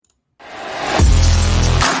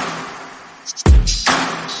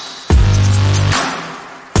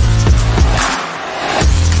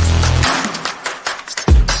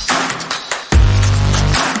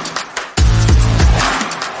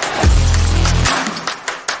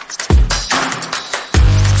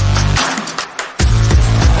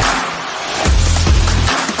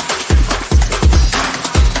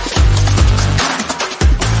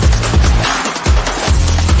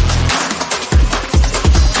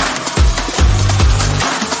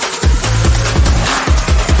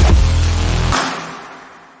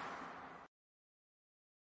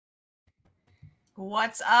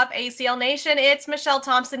What's up, ACL Nation? It's Michelle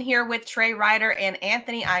Thompson here with Trey Ryder and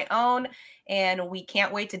Anthony Ione, and we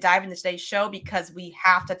can't wait to dive into today's show because we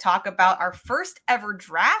have to talk about our first ever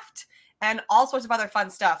draft and all sorts of other fun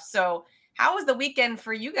stuff. So, how was the weekend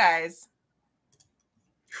for you guys?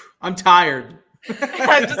 I'm tired.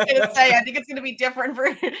 I was just gonna say, I think it's gonna be different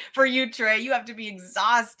for you, Trey. You have to be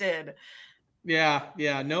exhausted. Yeah.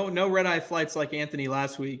 No red eye flights like Anthony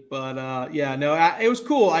last week, but it was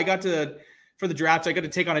cool. For the draft, I got to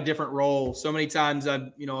take on a different role. So many times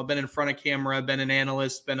I've been in front of camera, been an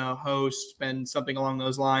analyst, been a host, been something along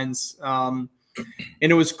those lines. And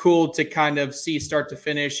it was cool to kind of see start to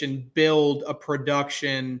finish and build a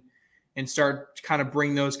production and start to kind of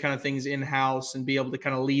bring those kind of things in-house and be able to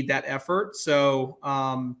kind of lead that effort. So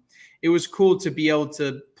it was cool to be able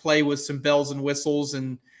to play with some bells and whistles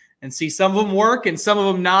and see some of them work and some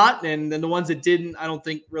of them not. And then the ones that didn't, I don't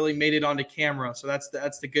think really made it onto camera. So that's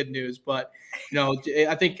the good news. But,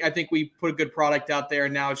 I think we put a good product out there,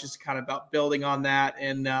 and now it's just kind of about building on that.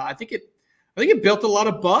 And I think it built a lot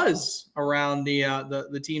of buzz around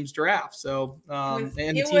the team's draft. So and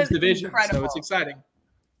the team's division. Incredible. So it's exciting.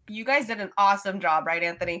 You guys did an awesome job, right,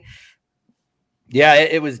 Anthony? Yeah,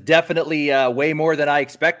 it was definitely way more than I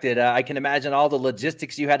expected. I can imagine all the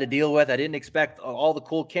logistics you had to deal with. I didn't expect all the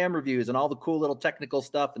cool camera views and all the cool little technical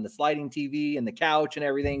stuff and the sliding TV and the couch and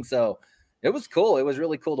everything. So it was cool. It was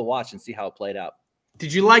really cool to watch and see how it played out.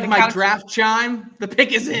 Did you like my draft chime? The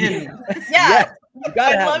pick is in. Yeah. You got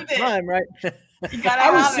to have the time, right?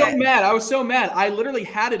 I was so mad. I literally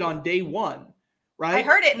had it on day one, right? I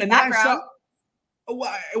heard it in the background.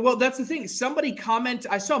 Well, that's the thing.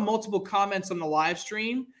 I saw multiple comments on the live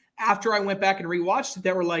stream after I went back and rewatched it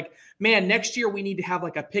that were like, man, next year we need to have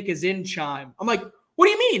like a pick is in chime. I'm like, what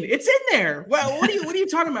do you mean? It's in there. Well, what are you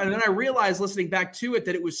talking about? And then I realized listening back to it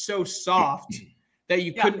that it was so soft that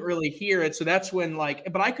you couldn't really hear it. So that's when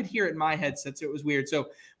but I could hear it in my headset, so it was weird. So,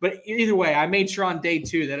 but either way, I made sure on day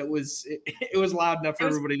two that it was loud enough for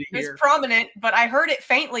everybody to hear. It was prominent, but I heard it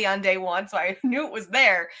faintly on day one, so I knew it was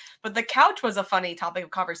there. But the couch was a funny topic of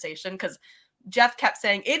conversation because Jeff kept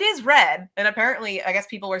saying it is red, and apparently, I guess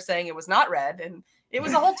people were saying it was not red, and it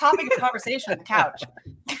was a whole topic of conversation. The couch.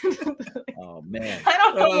 Oh man, I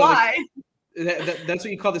don't know why. That's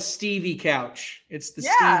what you call the Stevie couch. It's the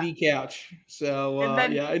Stevie couch. So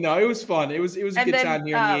it was fun. It was a good time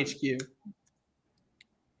here in the HQ.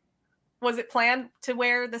 Was it planned to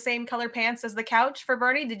wear the same color pants as the couch for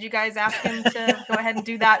Bernie? Did you guys ask him to go ahead and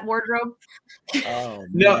do that wardrobe? Oh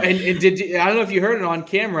no, and I don't know if you heard it on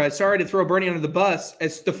camera. Sorry to throw Bernie under the bus.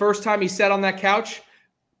 It's the first time he sat on that couch,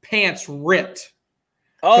 pants ripped.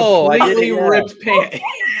 Oh, completely ripped pants.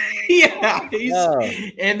 Yeah,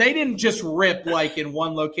 and they didn't just rip like in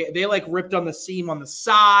one location. They like ripped on the seam on the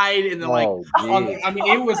side, and then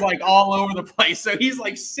it was like all over the place. So he's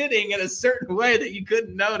like sitting in a certain way that you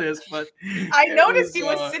couldn't notice. But I noticed he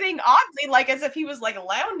was sitting oddly, like as if he was like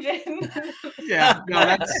lounging. Yeah, no,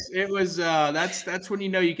 that's when you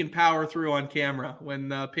know you can power through on camera when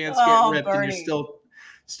pants get ripped and you're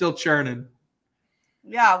still churning.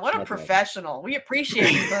 Yeah, what a professional. We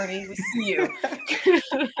appreciate you, Bernie. We see you.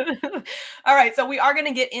 All right, so we are going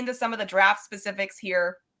to get into some of the draft specifics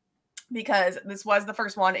here because this was the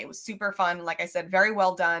first one. It was super fun. Like I said, very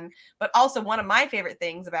well done. But also one of my favorite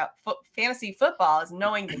things about fantasy football is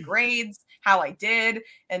knowing the grades, how I did.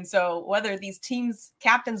 And so whether these teams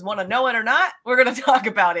captains want to know it or not, we're going to talk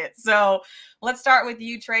about it. So let's start with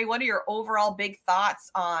you, Trey. What are your overall big thoughts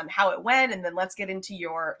on how it went? And then let's get into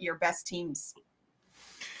your best teams.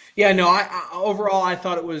 Yeah, no, overall, I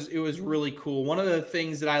thought it was really cool. One of the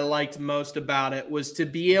things that I liked most about it was to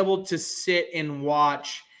be able to sit and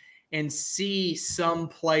watch and see some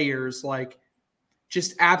players like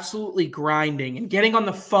just absolutely grinding and getting on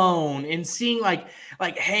the phone and seeing like,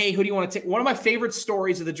 hey, who do you want to take? One of my favorite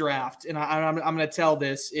stories of the draft, and I'm going to tell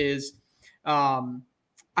this is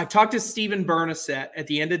I talked to Steven Bernasette at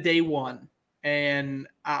the end of day one, and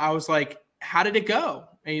I was like, how did it go?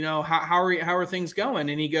 And, how are things going?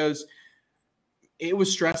 And he goes, it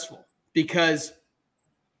was stressful because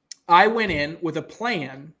I went in with a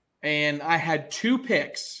plan and I had two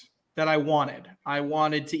picks that I wanted. I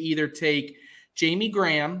wanted to either take Jamie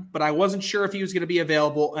Graham, but I wasn't sure if he was going to be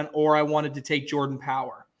available, or I wanted to take Jordan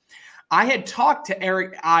Power. I had talked to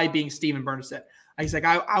Eric, I being Steven Bernasette. He's like,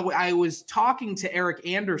 I was talking to Eric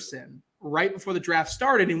Anderson right before the draft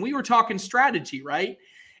started, and we were talking strategy, right?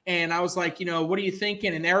 And I was like, what are you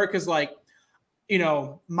thinking? And Erica's like,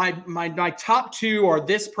 my top two are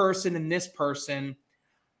this person and this person.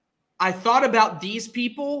 I thought about these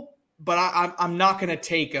people, but I'm not going to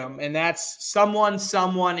take them. And that's someone,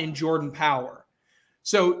 and Jordan Power.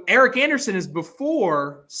 So Eric Anderson is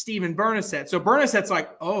before Steven Bernasette. So Bernasette's like,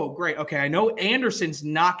 oh, great. Okay, I know Anderson's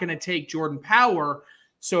not going to take Jordan Power.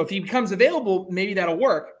 So if he becomes available, maybe that'll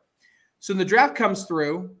work. So the draft comes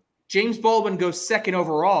through. James Baldwin goes second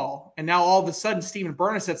overall. And now all of a sudden, Steven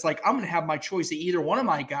Bernasette's like, I'm going to have my choice of either one of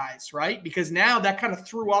my guys, right? Because now that kind of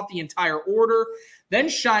threw off the entire order. Then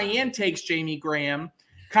Cheyenne takes Jamie Graham,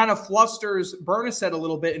 kind of flusters Bernasette a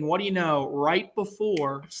little bit. And what do you know? Right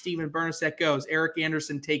before Steven Bernasette goes, Eric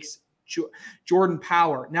Anderson takes Jordan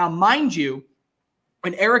Power. Now, mind you,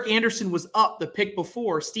 when Eric Anderson was up the pick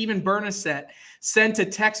before, Steven Bernasette sent a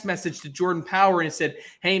text message to Jordan Power and said,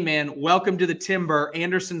 hey, man, welcome to the Timber.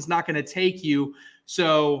 Anderson's not going to take you.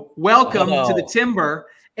 So welcome to the Timber.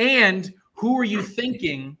 And who are you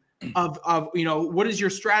thinking of, what is your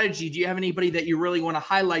strategy? Do you have anybody that you really want to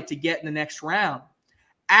highlight to get in the next round?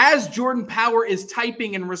 As Jordan Power is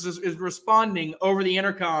typing and is responding over the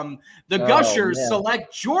intercom, the Gushers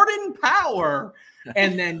select Jordan Power.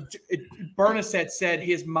 And then Bernasette said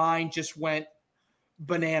his mind just went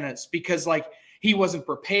bananas because, he wasn't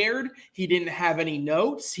prepared. He didn't have any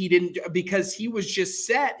notes. Because he was just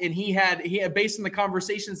set, and he had based on the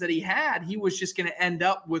conversations that he had, he was just going to end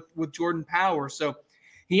up with Jordan Power. So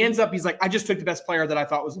he ends up, he's like, I just took the best player that I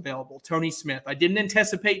thought was available, Tony Smith. I didn't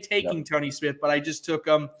anticipate taking Tony Smith, but I just took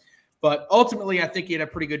him. But ultimately, I think he had a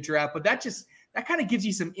pretty good draft. But that kind of gives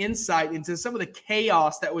you some insight into some of the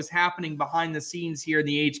chaos that was happening behind the scenes here in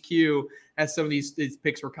the HQ as some of these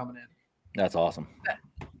picks were coming in. That's awesome.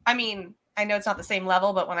 I mean, I know it's not the same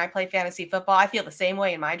level, but when I play fantasy football, I feel the same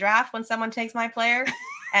way in my draft when someone takes my player.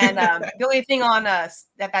 And the only thing on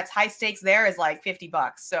that's high stakes there is like $50.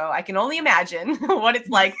 So I can only imagine what it's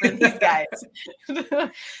like for these guys.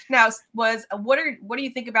 Now, what do you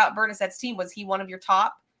think about Bernasette's team? Was he one of your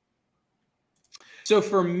top? So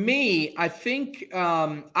for me, I think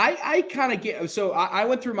I kind of get – so I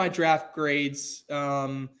went through my draft grades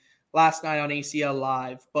last night on ACL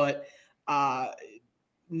Live, but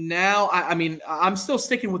now, I'm still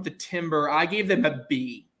sticking with the Timber. I gave them a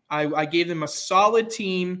B. I gave them a solid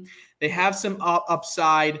team. They have some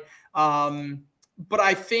upside. But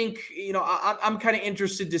I think, I'm kind of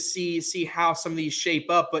interested to see how some of these shape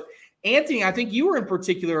up. But Anthony, I think you were in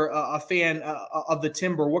particular a fan of the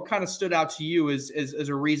Timber. What kind of stood out to you as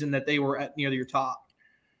a reason that they were near your top?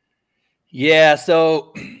 Yeah.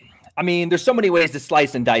 So, there's so many ways to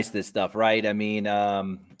slice and dice this stuff, right?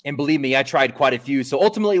 And believe me, I tried quite a few. So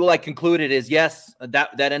ultimately what I concluded is, yes,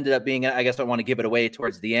 that ended up being, I guess I want to give it away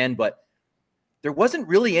towards the end, but there wasn't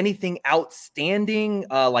really anything outstanding,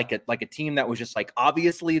 like a team that was just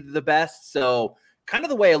obviously the best. So kind of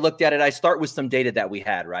the way I looked at it, I start with some data that we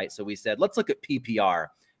had, right? So we said, let's look at PPR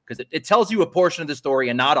because it tells you a portion of the story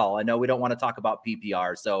and not all. I know we don't want to talk about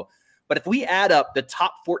PPR. But if we add up the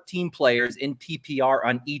top 14 players in PPR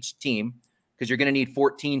on each team, because you're going to need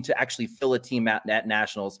 14 to actually fill a team at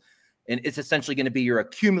Nationals. And it's essentially going to be your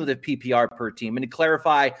cumulative PPR per team. And to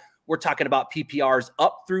clarify, we're talking about PPRs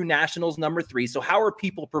up through Nationals number 3. So how are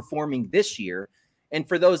people performing this year? And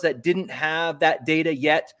for those that didn't have that data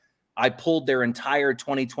yet, I pulled their entire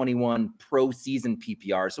 2021 pro season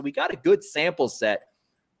PPR. So we got a good sample set,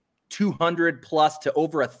 200 plus to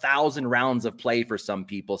over 1,000 rounds of play for some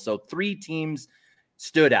people. So 3 teams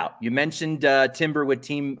stood out. You mentioned Timber with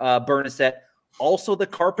Team Bernasette. Also the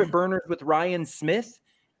Carpet Burners with Ryan Smith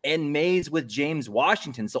and Mays with James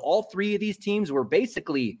Washington. So all 3 of these teams were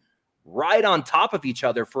basically right on top of each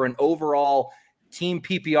other for an overall team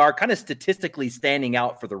PPR, kind of statistically standing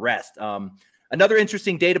out for the rest. Another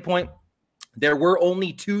interesting data point, there were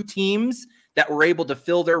only 2 teams that were able to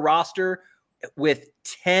fill their roster with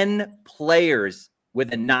 10 players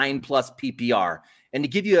with a 9+ PPR. And to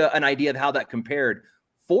give you an idea of how that compared,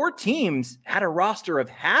 4 teams had a roster of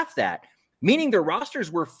half that, meaning their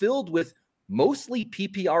rosters were filled with mostly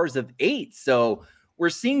PPRs of 8. So we're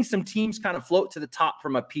seeing some teams kind of float to the top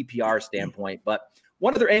from a PPR standpoint. But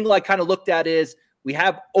one other angle I kind of looked at is we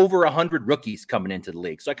have over 100 rookies coming into the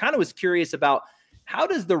league. So I kind of was curious about how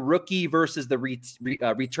does the rookie versus the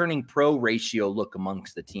returning pro ratio look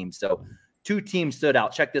amongst the teams? So 2 teams stood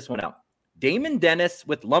out. Check this one out. Damon Dennis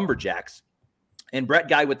with Lumberjacks and Brett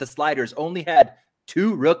Guy with the Sliders only had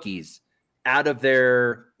 2 rookies out of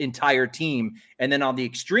their entire team. And then on the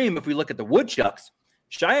extreme, if we look at the Woodchucks,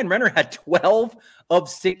 Cheyenne Renner had 12 of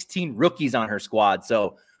 16 rookies on her squad.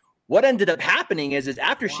 So what ended up happening is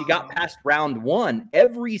after she got past round 1,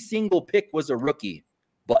 every single pick was a rookie,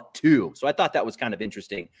 but 2. So I thought that was kind of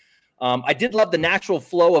interesting. I did love the natural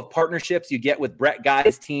flow of partnerships you get with Brett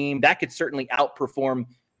Guy's team. That could certainly outperform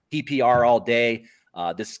PPR all day.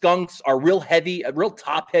 The Skunks are real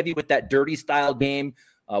top heavy with that dirty style game.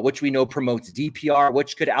 which we know promotes DPR,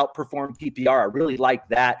 which could outperform PPR. I really like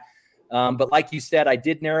that. But like you said, I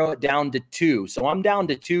did narrow it down to 2. So I'm down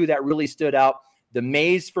to 2 that really stood out. The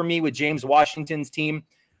maze for me with James Washington's team,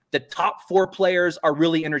 the top 4 players are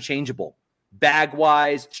really interchangeable.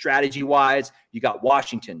 Bag-wise, strategy-wise, you got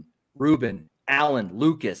Washington, Ruben, Allen,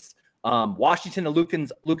 Lucas. Washington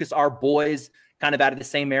and Lucas are boys kind of out of the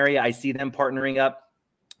same area. I see them partnering up.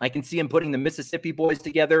 I can see him putting the Mississippi boys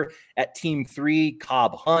together at Team 3,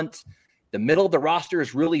 Cobb Hunt. The middle of the roster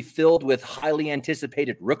is really filled with highly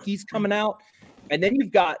anticipated rookies coming out. And then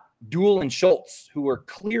you've got Duell and Schultz, who are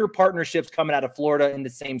clear partnerships coming out of Florida in the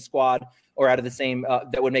same squad or out of the same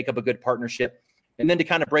that would make up a good partnership. And then to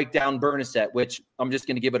kind of break down Bernasette, which I'm just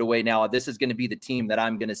going to give it away now. This is going to be the team that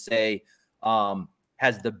I'm going to say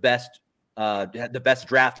has the best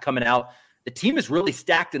draft coming out. The team is really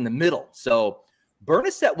stacked in the middle. So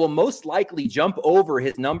Bernasette will most likely jump over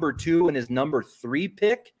his number 2 and his number 3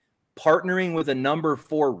 pick, partnering with a number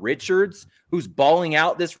 4 Richards, who's balling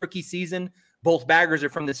out this rookie season. Both baggers are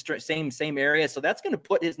from the same area. So that's going to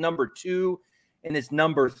put his number 2 and his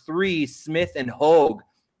number 3, Smith and Hogue,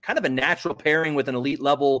 kind of a natural pairing with an elite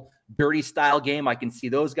level dirty style game. I can see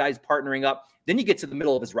those guys partnering up. Then you get to the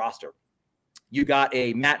middle of his roster. You got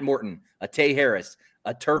a Matt Morton, a Tay Harris,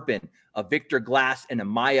 a Turpin, a Victor Glass, and a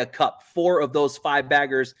Maya Cup. 4 of those 5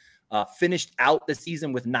 baggers finished out the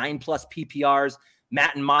season with 9+ PPRs.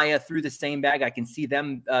 Matt and Maya through the same bag. I can see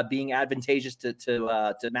them being advantageous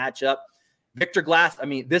to match up. Victor Glass, I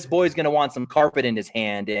mean, this boy's going to want some carpet in his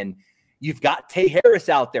hand. And you've got Tay Harris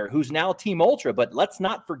out there, who's now Team Ultra. But let's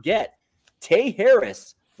not forget, Tay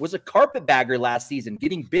Harris was a carpetbagger last season,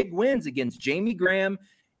 getting big wins against Jamie Graham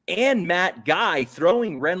and Matt Guy,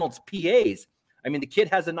 throwing Reynolds PAs. I mean, the kid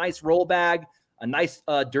has a nice roll bag, a nice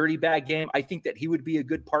dirty bag game. I think that he would be a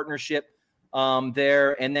good partnership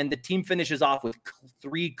there. And then the team finishes off with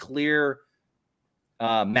 3 clear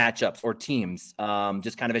matchups or teams,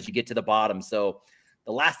 just kind of as you get to the bottom. So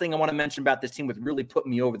the last thing I want to mention about this team with really put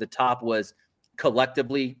me over the top was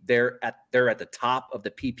collectively they're at the top of the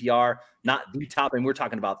PPR, not the top. And we're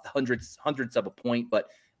talking about hundreds of a point, but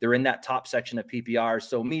they're in that top section of PPR.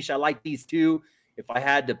 So Mish, I like these 2. If I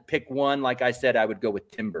had to pick one, like I said, I would go with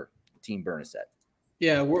Team Bernasette.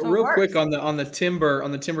 Yeah, real quick on the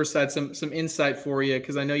timber side, some insight for you,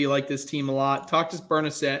 because I know you like this team a lot. Talk to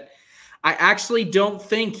Bernasette. I actually don't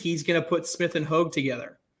think he's going to put Smith and Hogue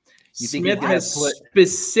together. Smith has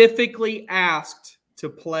specifically asked to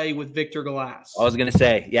play with Victor Glass. I was going to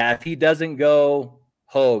say, yeah, if he doesn't go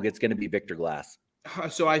Hogue, it's going to be Victor Glass.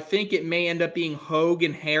 So I think it may end up being Hogue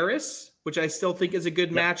and Harris, which I still think is a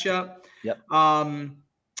good matchup. Yep.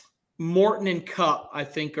 Morton and Cup, I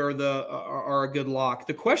think, are a good lock.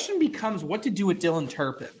 The question becomes what to do with Dylan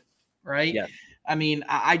Turpin, right? Yeah. I mean,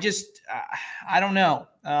 I don't know.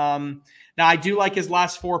 Now, I do like his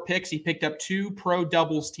last 4 picks. He picked up 2 pro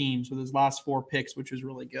doubles teams with his last 4 picks, which was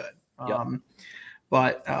really good.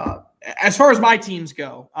 But as far as my teams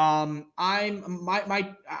go, I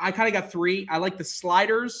kind of got 3. I like the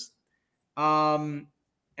sliders. I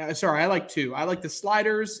like 2. I like the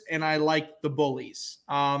sliders and I like the bullies.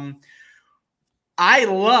 I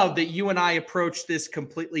love that you and I approached this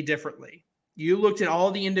completely differently. You looked at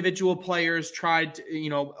all the individual players, tried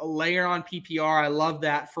to, layer on PPR. I love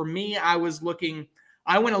that. For me, I went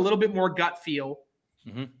a little bit more gut feel.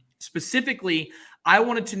 Mm-hmm. Specifically, I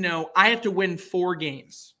wanted to know I have to win 4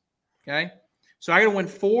 games. Okay. So I got to win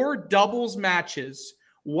 4 doubles matches.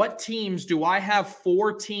 What teams do I have?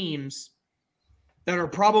 4 teams that are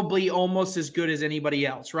probably almost as good as anybody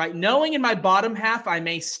else, right? Knowing in my bottom half, I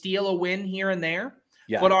may steal a win here and there,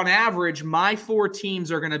 but on average, my 4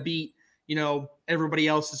 teams are going to beat, everybody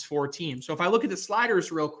else's 4 teams. So if I look at the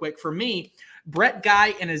sliders real quick, for me, Brett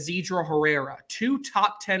Guy and Isidro Herrera, 2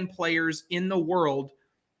 top 10 players in the world.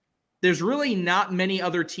 There's really not many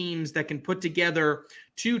other teams that can put together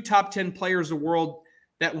 2 top 10 players in the world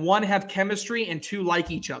that, 1, have chemistry and 2, like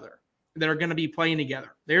each other, that are going to be playing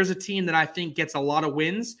together. There's a team that I think gets a lot of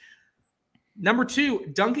wins. Number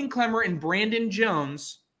 2, Duncan Klemmer and Brandon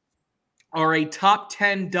Jones are a top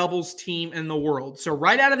 10 doubles team in the world. So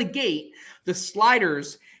right out of the gate, the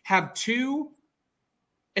sliders have 2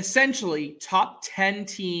 essentially top 10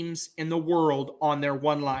 teams in the world on their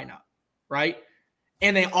one lineup, right?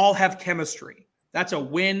 And they all have chemistry. That's a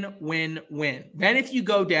win, win, win. Then if you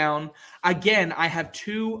go down, again, I have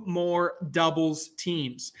 2 more doubles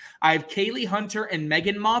teams. I have Kaylee Hunter and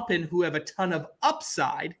Megan Maupin, who have a ton of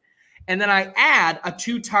upside. And then I add a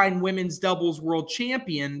 2-time women's doubles world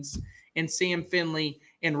champions in Sam Finley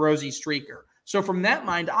and Rosie Streaker. So from that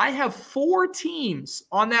mind, I have 4 teams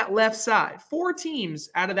on that left side, 4 teams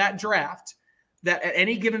out of that draft that at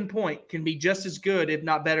any given point can be just as good, if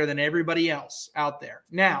not better, than everybody else out there.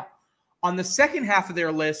 Now, on the second half of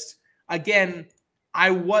their list, again,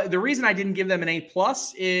 the reason I didn't give them an A+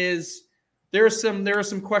 is there are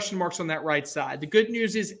some question marks on that right side. The good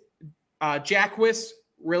news is Jacquizz,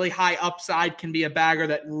 really high upside, can be a bagger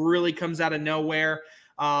that really comes out of nowhere.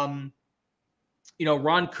 Ron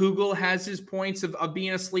Kugel has his points of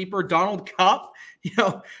being a sleeper. Donald Cupp,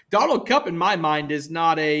 Donald Cupp in my mind is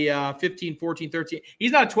not a 15, 14, 13.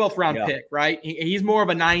 He's not a 12th round pick, right? He's more of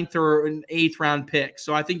a 9th or an 8th round pick.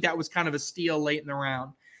 So I think that was kind of a steal late in the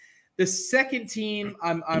round. The second team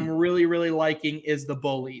I'm really, really liking is the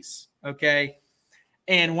Bullies, okay?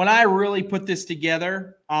 And when I really put this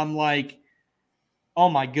together, I'm like, oh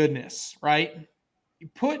my goodness, right?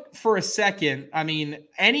 Put for a second,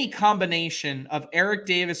 any combination of Eric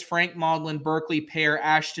Davis, Frank Modlin, Berkeley Pear,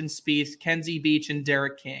 Ashton Spieth, Kenzie Beach, and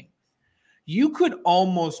Derek King, you could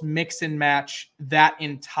almost mix and match that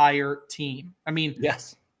entire team.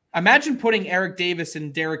 Yes. Imagine putting Eric Davis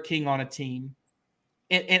and Derek King on a team.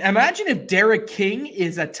 And imagine if Derek King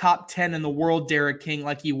is a top 10 in the world Derek King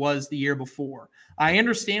like he was the year before. I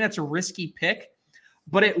understand it's a risky pick,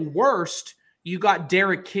 but at worst, you got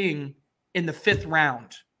Derek King in the 5th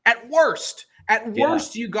round. At worst,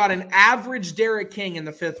 you got an average Derek King in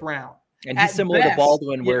the 5th round. And he's similar to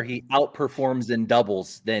Baldwin, where he outperforms in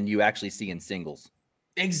doubles than you actually see in singles.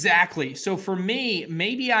 Exactly. So for me,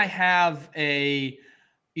 maybe I have an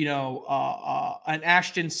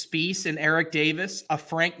Ashton Spieth and Eric Davis, a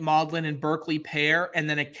Frank Modlin and Berkeley Pear, and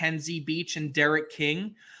then a Kenzie Beach and Derek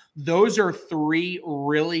King. Those are 3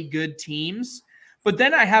 really good teams. But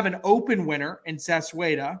then I have an open winner in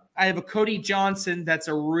Sassueda. I have a Cody Johnson that's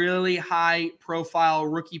a really high-profile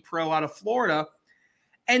rookie pro out of Florida.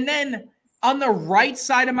 And then on the right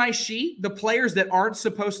side of my sheet, the players that aren't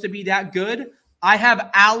supposed to be that good, I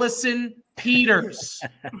have Allison Peters.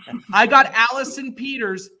 I got Allison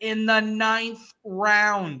Peters in the 9th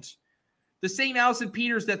round. The same Allison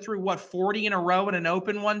Peters that threw, 40 in a row in an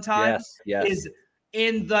open one time? Yes. Is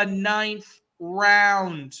in the 9th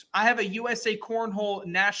round. I have a USA Cornhole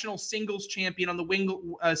National Singles Champion on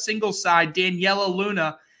the singles side, Daniela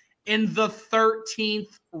Luna, in the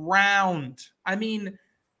 13th round.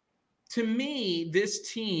 To me,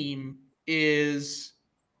 this team is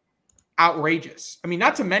outrageous.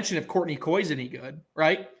 Not to mention if Courtney Coy's any good,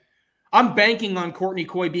 right? I'm banking on Courtney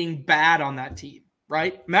Coy being bad on that team,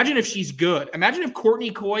 right? Imagine if she's good. Imagine if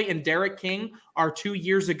Courtney Coy and Derek King are 2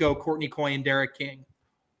 years ago, Courtney Coy and Derek King.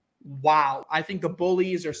 Wow. I think the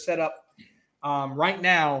Bullies are set up right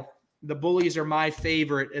now. The Bullies are my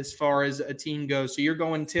favorite as far as a team goes. So you're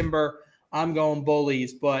going Timber, I'm going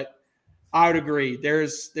Bullies, but I would agree.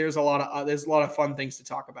 There's a lot of fun things to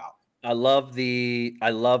talk about. I love the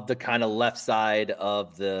kind of left side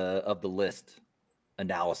of the list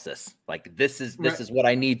analysis. Like this is what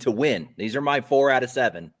I need to win. These are my 4 out of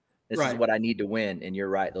 7. This is what I need to win. And you're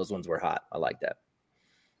right. Those ones were hot. I like that.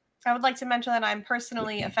 I would like to mention that I'm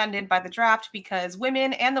personally offended by the draft because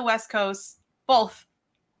women and the West Coast both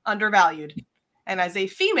undervalued. And as a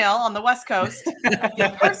female on the West Coast, I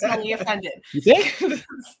feel personally offended. You think?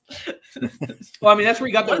 Well, that's where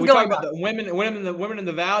you got we talk about the women and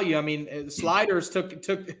the value. Sliders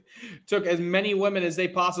took as many women as they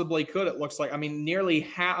possibly could. It looks like. Nearly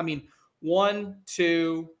half. 1,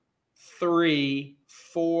 2, 3,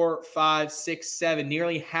 4, 5, 6, 7.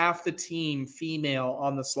 Nearly half the team female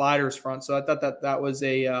on the Sliders front. So I thought that was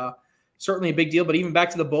certainly a big deal. But even back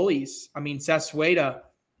to the Bullies. Sassueda.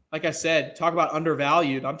 Like I said, talk about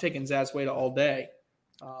undervalued. I'm taking Sassueda all day.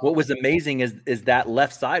 What was amazing is that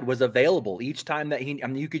left side was available each time that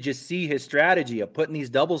you could just see his strategy of putting these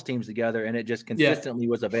doubles teams together, and it just consistently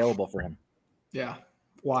was available for him. Yeah,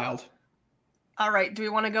 wild. All right, do we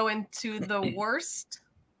want to go into the worst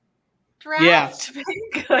draft? Yeah.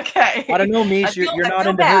 Okay. I don't know, Mish. You're not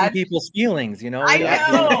into hurting people's feelings, I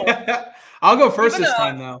know. I'll go first this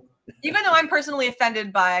time, though. Even though I'm personally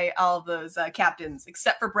offended by all of those captains,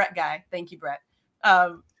 except for Brett Guy. Thank you, Brett.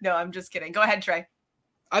 No, I'm just kidding. Go ahead, Trey.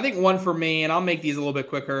 I think one for me, and I'll make these a little bit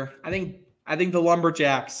quicker. I think the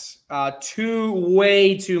Lumberjacks,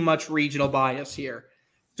 way too much regional bias here.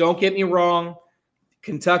 Don't get me wrong.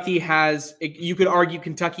 You could argue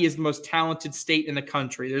Kentucky is the most talented state in the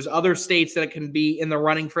country. There's other states that can be in the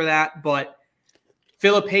running for that, but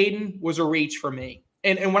Philip Hayden was a reach for me.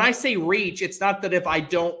 And when I say reach, it's not that if I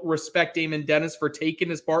don't respect Damon Dennis for taking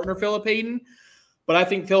his partner, Philip Hayden, but I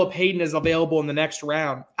think Philip Hayden is available in the next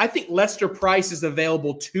round. I think Lester Price is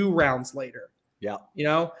available 2 rounds later. Yeah.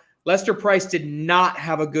 Lester Price did not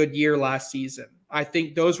have a good year last season. I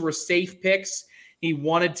think those were safe picks. He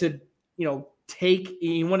wanted to, take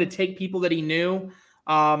people that he knew.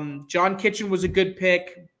 John Kitchen was a good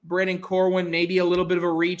pick. Brandon Corwin, maybe a little bit of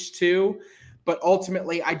a reach too. But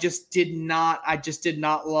ultimately, I just did not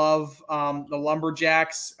love the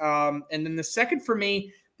Lumberjacks. And then the second for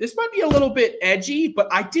me, this might be a little bit edgy, but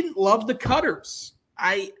I didn't love the Cutters.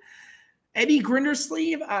 Eddie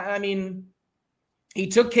Grindersleeve, I mean, he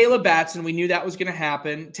took Caleb Batson. We knew that was going to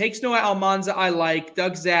happen. Takes Noah Almanza, I like.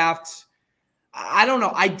 Doug Zaft, I don't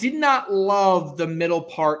know. I did not love the middle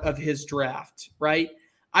part of his draft, right?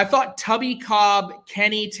 I thought Tubby Cobb,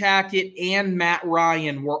 Kenny Tackett, and Matt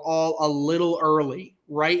Ryan were all a little early,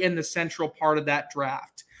 right in the central part of that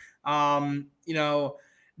draft.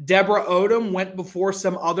 Deborah Odom went before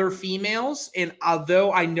some other females, and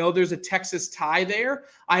although I know there's a Texas tie there,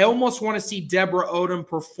 I almost want to see Deborah Odom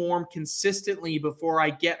perform consistently before I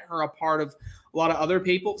get her a part of a lot of other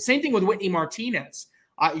people. Same thing with Whitney Martinez.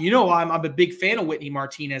 I'm a big fan of Whitney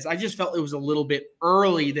Martinez. I just felt it was a little bit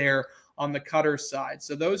early there on the Cutter side.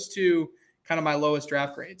 So those two kind of my lowest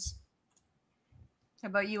draft grades. How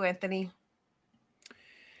about you, Anthony?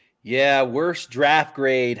 Yeah, worst draft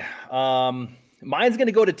grade. Mine's going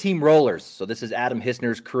to go to Team Rollers. So this is Adam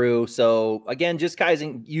Hissner's crew. So again, just guys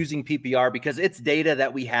using PPR because it's data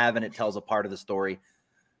that we have and it tells a part of the story.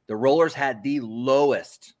 The Rollers had the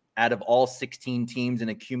lowest out of all 16 teams in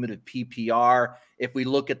a cumulative PPR. If we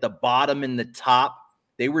look at the bottom and the top,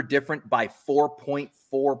 they were different by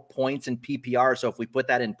 4.4 points in PPR. So if we put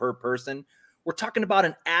that in per person, we're talking about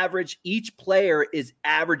an average. Each player is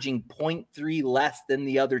averaging 0.3 less than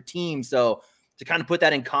the other team. So to kind of put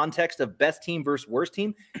that in context of best team versus worst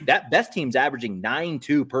team, that best team's averaging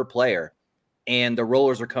 9.2 per player, and the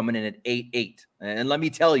Rollers are coming in at 8.8. And let me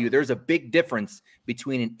tell you, there's a big difference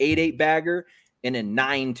between an 8.8 bagger and a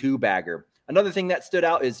 9.2 bagger. Another thing that stood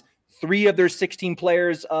out is only 3 of their 16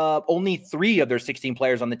 players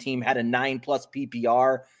on the team had a 9+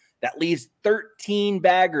 PPR. That leaves 13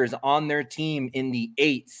 baggers on their team in the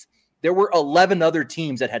 8s. There were 11 other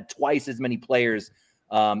teams that had twice as many players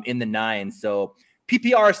in the 9s. So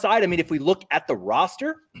PPR aside, I mean, if we look at the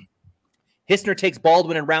roster, Hissner takes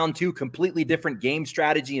Baldwin in round 2, completely different game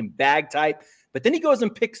strategy and bag type. But then he goes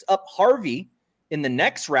and picks up Harvey in the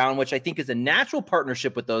next round, which I think is a natural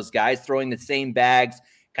partnership with those guys, throwing the same bags,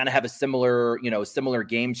 kind of have a similar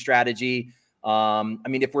game strategy. I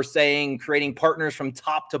mean, if we're saying creating partners from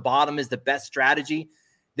top to bottom is the best strategy,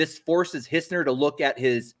 this forces Hissner to look at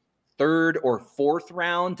his 3rd or 4th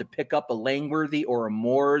round to pick up a Langworthy or a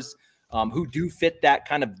Moores who do fit that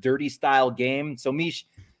kind of dirty style game. So Mish,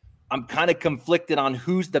 I'm kind of conflicted on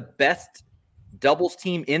who's the best doubles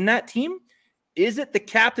team in that team. Is it the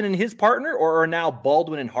captain and his partner, or are now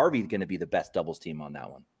Baldwin and Harvey going to be the best doubles team on that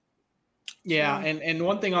one? Yeah, and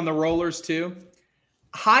one thing on the Rollers too,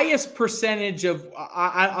 highest percentage of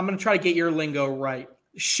I'm going to try to get your lingo right.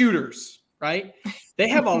 Shooters, right? They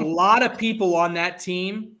have a lot of people on that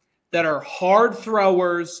team that are hard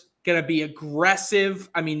throwers, going to be aggressive.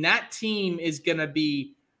 I mean, that team is going to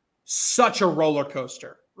be such a roller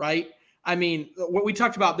coaster, right? I mean, what we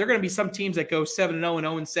talked about, there are going to be some teams that go 7-0 and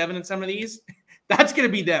 0-7 in some of these. That's going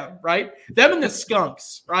to be them, right? Them and the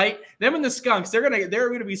Skunks, right? Them and the Skunks. They're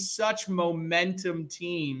going to be such momentum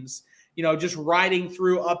teams, just riding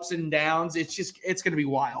through ups and downs. It's going to be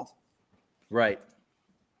wild. Right.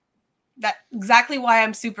 That's exactly why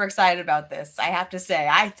I'm super excited about this. I have to say,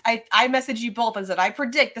 I messaged you both and said, I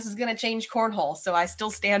predict this is going to change cornhole. So I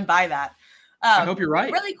still stand by that. I hope you're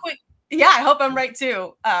right. Really quick. Yeah, I hope I'm right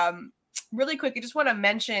too. Really quick, I just want to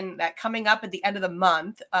mention that coming up at the end of the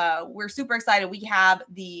month, we're super excited. We have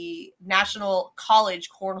the National College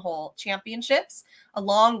Cornhole Championships,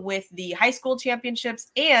 along with the high school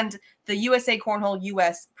championships and the USA Cornhole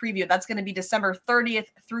US preview. That's going to be December 30th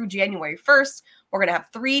through January 1st. We're going to have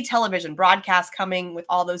 3 television broadcasts coming with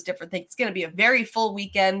all those different things. It's going to be a very full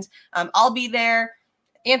weekend. I'll be there.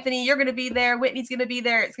 Anthony, you're going to be there. Whitney's going to be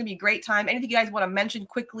there. It's going to be a great time. Anything you guys want to mention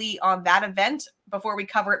quickly on that event before we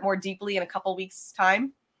cover it more deeply in a couple weeks'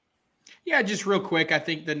 time? Yeah, just real quick. I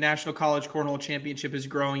think the National College Cornhole Championship is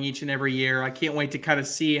growing each and every year. I can't wait to kind of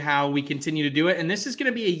see how we continue to do it. And this is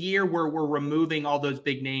going to be a year where we're removing all those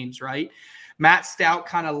big names, right? Matt Stout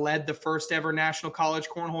kind of led the first ever National College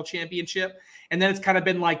Cornhole Championship. And then it's kind of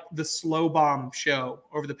been like the slow bomb show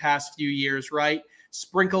over the past few years, right?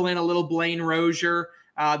 Sprinkle in a little Blaine Rozier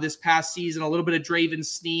this past season, a little bit of Draven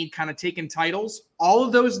Sneed kind of taking titles. All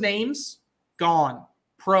of those names gone.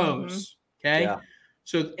 Pros. Okay. Yeah.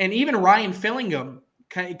 So, and even Ryan Fillingham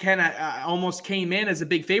kind of almost came in as a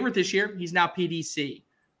big favorite this year. He's now PDC.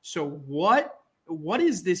 So what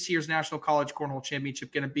is this year's National College Cornhole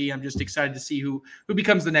Championship going to be? I'm just excited to see who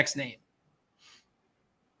becomes the next name.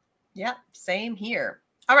 Yeah, same here.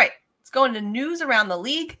 All right, let's go into news around the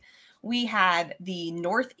league. We had the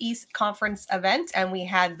Northeast Conference event and we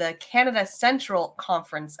had the Canada Central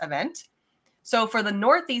Conference event. So for the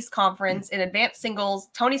Northeast Conference in advanced singles,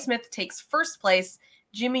 Tony Smith takes first place,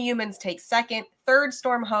 Jimmy Humans takes second, third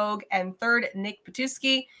Storm Hogue, and third Nick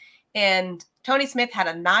Petusky. And Tony Smith had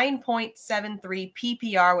a 9.73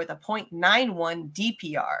 PPR with a 0.91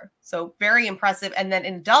 DPR. So very impressive. And then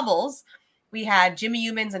in doubles, we had Jimmy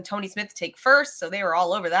Humans and Tony Smith take first. So they were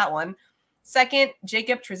all over that one. Second,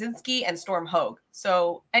 Jacob Trzynski and Storm Hogue.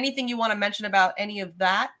 So anything you want to mention about any of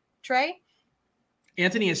that, Trey?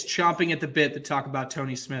 Anthony is chomping at the bit to talk about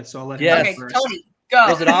Tony Smith, so I'll let him Yes. go Okay, first. Tony, go.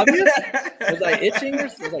 Was it obvious? Was I itching?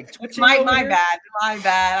 Was I twitching? My over here?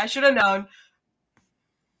 bad. I should have known.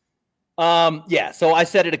 Yeah, so I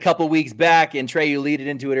said it a couple weeks back, and Trey, you leaded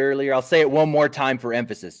into it earlier. I'll say it one more time for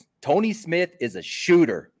emphasis. Tony Smith is a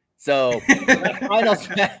shooter. So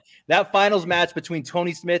that finals match between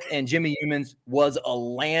Tony Smith and Jimmy Humans was a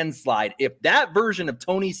landslide. If that version of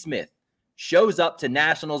Tony Smith shows up to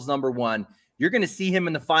Nationals #1, you're going to see him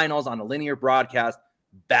in the finals on a linear broadcast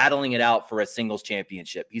battling it out for a singles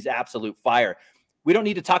championship. He's absolute fire. We don't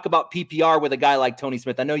need to talk about PPR with a guy like Tony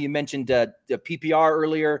Smith. I know you mentioned the PPR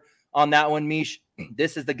earlier on that one, Mish.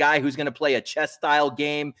 This is the guy who's going to play a chess-style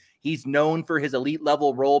game. He's known for his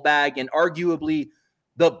elite-level roll bag and arguably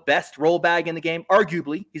the best roll bag in the game.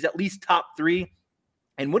 Arguably, he's at least top 3.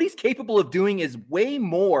 And what he's capable of doing is way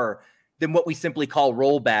more than what we simply call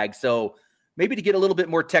roll bag. So maybe to get a little bit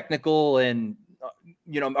more technical and,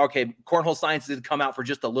 okay, Cornhole Science has come out for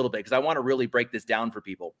just a little bit because I want to really break this down for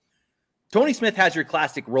people. Tony Smith has your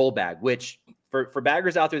classic roll bag, which for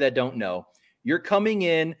baggers out there that don't know, you're coming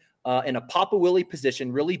in a Papa Willie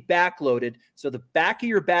position, really backloaded. So the back of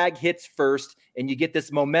your bag hits first and you get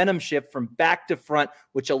this momentum shift from back to front,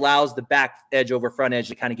 which allows the back edge over front edge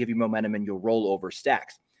to kind of give you momentum and you'll roll over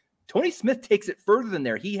stacks. Tony Smith takes it further than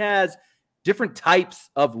there. He has different types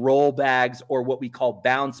of roll bags or what we call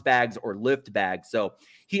bounce bags or lift bags. So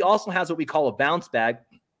he also has what we call a bounce bag,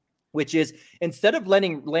 which is instead of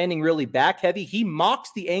landing really back heavy, he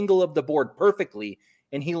mocks the angle of the board perfectly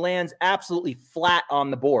and he lands absolutely flat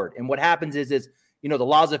on the board. And what happens is the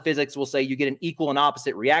laws of physics will say you get an equal and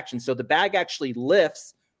opposite reaction. So the bag actually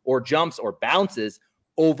lifts or jumps or bounces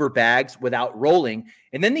over bags without rolling.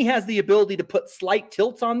 And then he has the ability to put slight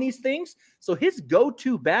tilts on these things. So his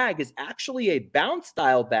go-to bag is actually a bounce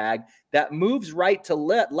style bag that moves right to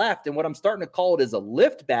left. And what I'm starting to call it is a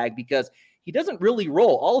lift bag because he doesn't really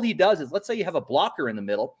roll. All he does is, let's say you have a blocker in the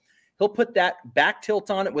middle. He'll put that back tilt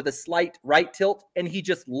on it with a slight right tilt, and he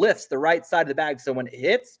just lifts the right side of the bag. So when it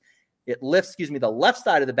hits, it lifts, the left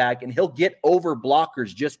side of the bag, and he'll get over blockers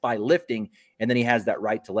just by lifting, and then he has that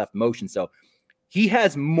right to left motion. So he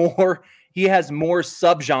has more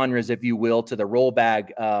subgenres, if you will, to the roll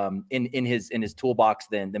bag in his toolbox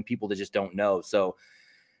than people that just don't know. So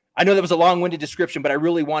I know that was a long-winded description, but I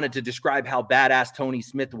really wanted to describe how badass Tony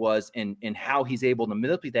Smith was and how he's able to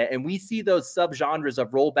manipulate that. And we see those subgenres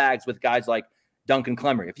of roll bags with guys like Duncan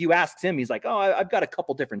Clemmer. If you ask him, he's like, oh, I've got a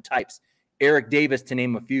couple different types. Eric Davis, to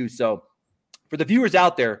name a few. So for the viewers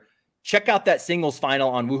out there, check out that singles final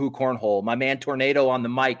on Woohoo Cornhole. My man Tornado on the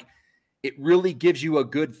mic. It really gives you a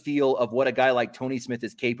good feel of what a guy like Tony Smith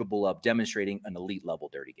is capable of demonstrating an elite level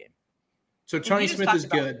dirty game. So Tony Smith is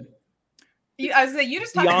good. I was saying, you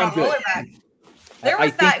just talked about roller bag. There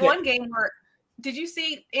was that one game where, did you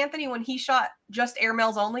see Anthony when he shot just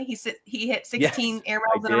airmails only? He hit 16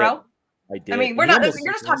 airmails in a row. I did. I mean,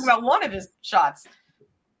 you're just talking about one of his shots.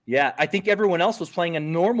 Yeah, I think everyone else was playing a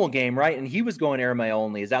normal game, right? And he was going airmail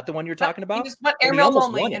only. Is that the one you're talking about? He just went airmails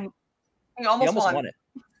only, and he almost won it.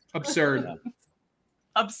 Absurd.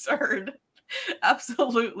 Absurd.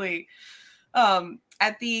 Absolutely.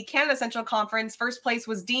 At the Canada Central Conference, first place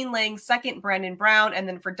was Dean Lang, second Brandon Brown, and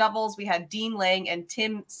then for doubles we had Dean Lang and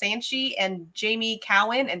Tim Sanchi and Jamie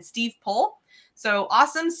Cowan and Steve Pohl. So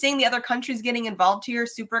awesome seeing the other countries getting involved here.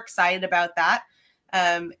 Super excited about that.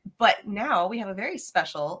 But now we have a very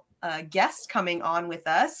special guest coming on with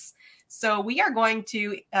us. So we are going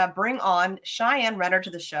to bring on Cheyenne Renner to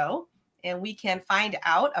the show, and we can find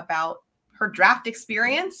out about her draft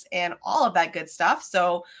experience and all of that good stuff.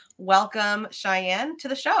 So welcome, Cheyenne, to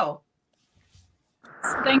the show.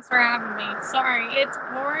 Thanks for having me. Sorry, it's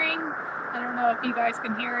boring. I don't know if you guys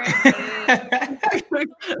can hear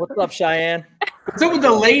it. What's up, Cheyenne? What's up with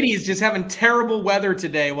the ladies just having terrible weather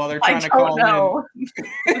today while they're trying to call in?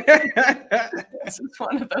 This is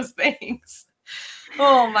one of those things.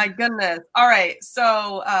 Oh my goodness. All right.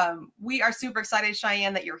 So we are super excited,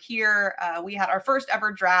 Cheyenne, that you're here. We had our first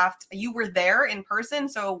ever draft. You were there in person.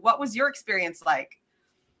 So what was your experience like?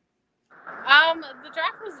 The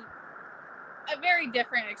draft was a very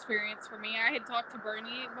different experience for me. I had talked to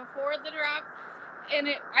Bernie before the draft, and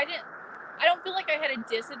I don't feel like I had a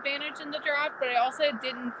disadvantage in the draft, but I also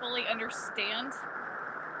didn't fully understand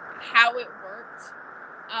how it worked.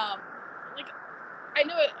 Like, I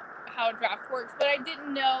knew how a draft works, but I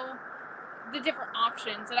didn't know the different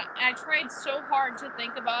options, and I tried so hard to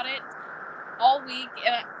think about it all week,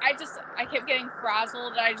 and I kept getting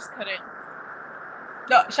frazzled, and I just couldn't.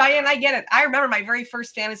 No, Cheyenne, I get it. I remember my very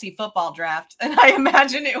first fantasy football draft, and I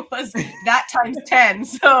imagine it was that times 10.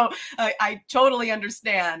 So I totally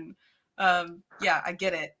understand. Yeah, I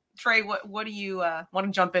get it. Trey, what do you want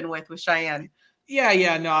to jump in with Cheyenne?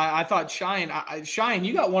 Yeah. No, I thought Cheyenne,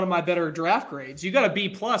 you got one of my better draft grades. You got a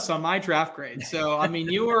B+ on my draft grade. So I mean,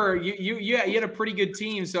 you had a pretty good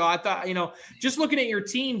team. So I thought, just looking at your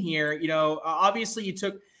team here, obviously you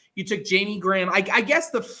took Jamie Graham. I guess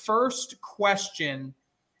the first question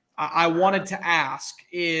I wanted to ask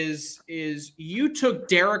is you took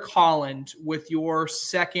Derek Holland with your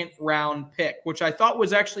second round pick, which I thought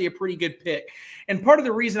was actually a pretty good pick. And part of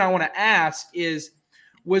the reason I want to ask is,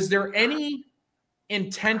 was there any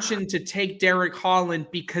intention to take Derek Holland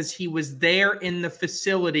because he was there in the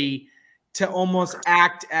facility to almost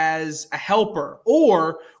act as a helper?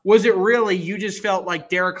 Or was it really you just felt like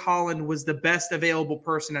Derek Holland was the best available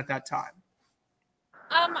person at that time?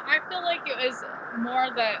 I feel like it was more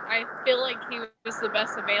that I feel like he was the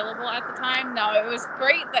best available at the time. Now, it was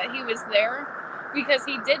great that he was there because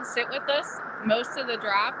he did sit with us most of the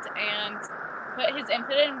draft and put his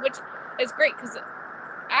input in, which is great because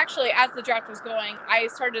actually, as the draft was going, I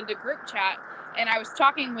started a group chat and I was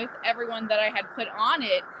talking with everyone that I had put on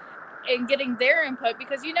it and getting their input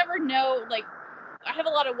because you never know. Like, I have a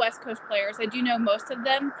lot of West Coast players. I do know most of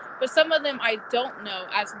them, but some of them I don't know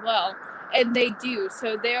as well. And they do.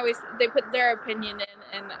 So they put their opinion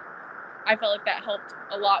in, and I felt like that helped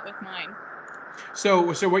a lot with mine.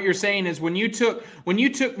 So what you're saying is when you took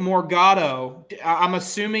Morgado, I'm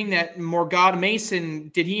assuming that Morgado Mason,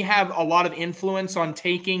 did he have a lot of influence on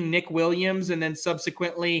taking Nick Williams and then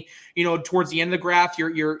subsequently, towards the end of the draft,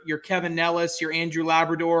 your Kevin Nellis, your Andrew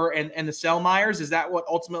Labrador and the Selmeyers? Is that what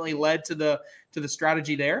ultimately led to the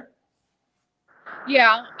strategy there?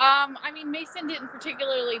 Yeah. I mean, Mason didn't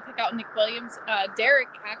particularly pick out Nick Williams. Derek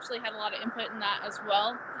actually had a lot of input in that as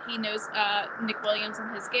well. He knows Nick Williams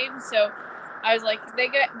and his game. So I was like,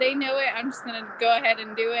 they know it. I'm just going to go ahead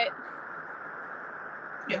and do it.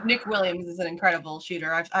 Yeah, Nick Williams is an incredible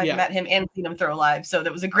shooter. I've met him and seen him throw live. So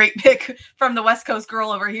that was a great pick from the West Coast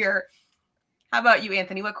girl over here. How about you,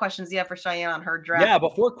 Anthony? What questions do you have for Cheyenne on her draft? Yeah,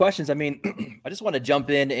 before questions, I mean, I just want to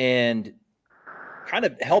jump in and kind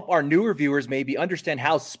of help our newer viewers maybe understand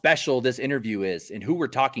how special this interview is and who we're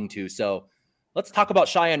talking to. So let's talk about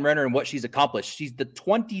Cheyenne Renner and what she's accomplished. She's the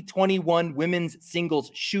 2021 women's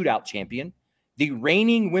singles shootout champion, the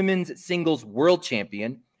reigning women's singles world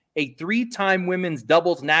champion, a 3-time women's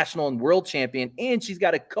doubles national and world champion, and she's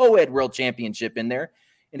got a co-ed world championship in there.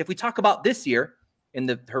 And if we talk about this year,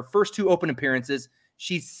 in her first 2 open appearances,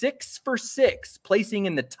 she's 6 for 6, placing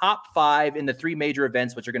in the top 5 in the 3 major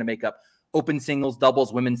events, which are going to make up open singles,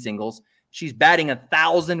 doubles, women's singles. She's batting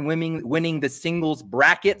 1,000, winning the singles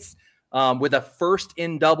brackets with a first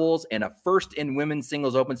in doubles and a first in women's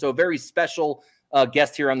singles open. So a very special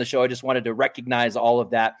guest here on the show. I just wanted to recognize all of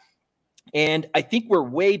that. And I think we're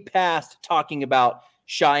way past talking about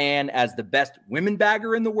Cheyenne as the best women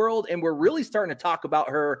bagger in the world. And we're really starting to talk about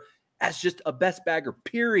her as just a best bagger,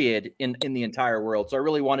 period, in the entire world. So I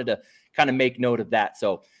really wanted to kind of make note of that.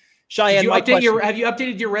 So Cheyenne, have you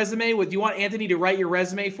updated your resume? Do you want Anthony to write your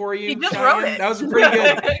resume for you? He just wrote it. That was pretty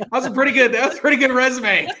good. That was a pretty good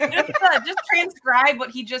resume. Just transcribe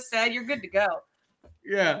what he just said. You're good to go.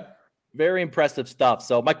 Yeah. Very impressive stuff.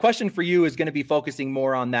 So my question for you is going to be focusing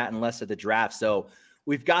more on that and less of the draft. So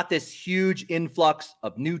we've got this huge influx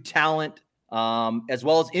of new talent, as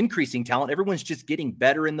well as increasing talent. Everyone's just getting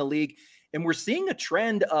better in the league. And we're seeing a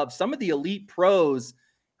trend of some of the elite pros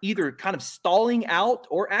either kind of stalling out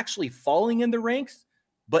or actually falling in the ranks,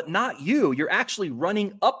 but not you. You're actually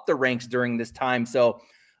running up the ranks during this time. So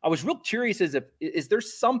I was real curious, is there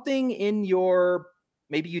something in your,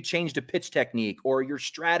 maybe you changed a pitch technique or your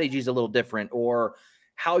strategy is a little different, or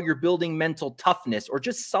how you're building mental toughness, or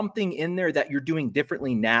just something in there that you're doing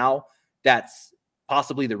differently now that's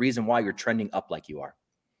possibly the reason why you're trending up like you are?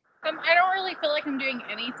 I don't really feel like I'm doing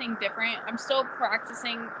anything different. I'm still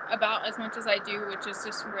practicing about as much as I do, which is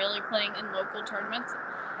just really playing in local tournaments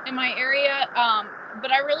in my area.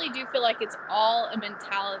 But I really do feel like it's all a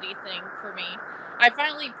mentality thing for me. I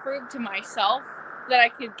finally proved to myself that I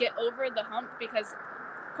could get over the hump, because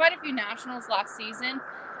quite a few nationals last season,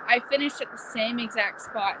 I finished at the same exact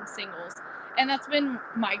spot in singles. And that's been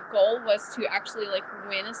my goal, was to actually like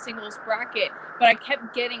win a singles bracket, but I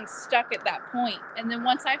kept getting stuck at that point. And then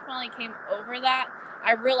once I finally came over that,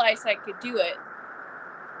 I realized I could do it.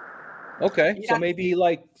 Okay, Yeah. so maybe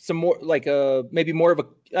like some more, like maybe more of a,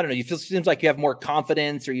 I don't know. Seems like you have more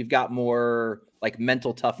confidence, or you've got more like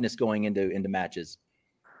mental toughness going into matches.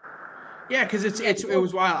 Yeah, because it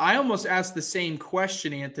was wild. I almost asked the same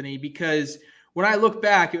question, Anthony, because when I look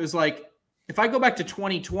back, it was like, if I go back to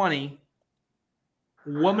 2020,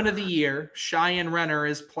 Woman of the Year, Cheyenne Renner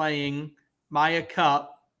is playing Maya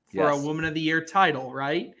Cup for a Woman of the Year title,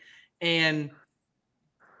 right? And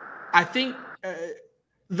I think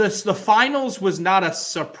the finals was not a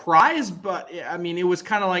surprise, but I mean, it was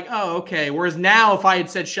kind of like, oh, okay. Whereas now, if I had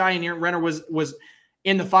said Cheyenne Renner was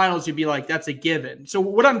in the finals, you'd be like, that's a given. So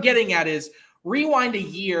what I'm getting at is rewind a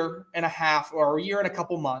year and a half or a year and a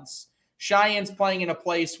couple months. Cheyenne's playing in a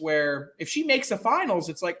place where if she makes the finals,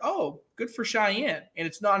 it's like, oh, good for Cheyenne. And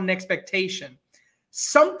it's not an expectation.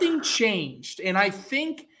 Something changed. And I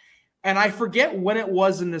think, and I forget when it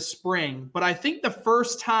was in the spring, but I think the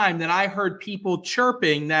first time that I heard people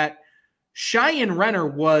chirping that Cheyenne Renner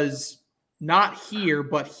was not here,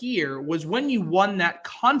 but here, was when you won that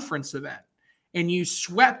conference event and you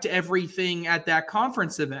swept everything at that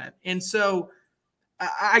conference event. And so,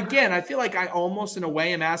 again, I feel like I almost in a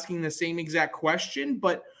way am asking the same exact question,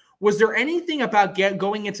 but was there anything about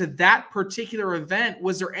going into that particular event?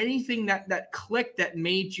 Was there anything that clicked that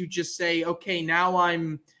made you just say, okay, now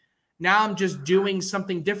I'm just doing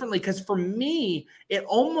something differently? Because for me, it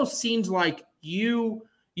almost seems like you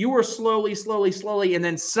were slowly, and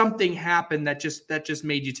then something happened that just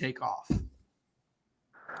made you take off.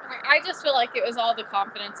 I just feel like it was all the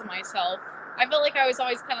confidence in myself. I felt like I was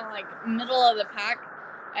always kind of like middle of the pack.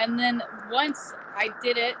 And then once I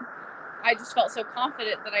did it, I just felt so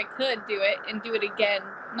confident that I could do it and do it again,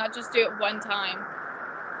 not just do it one time.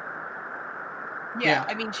 Yeah,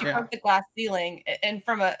 I mean, she broke the glass ceiling. And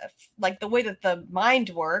from the way that the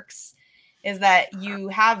mind works is that you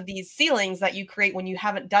have these ceilings that you create when you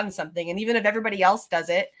haven't done something. And even if everybody else does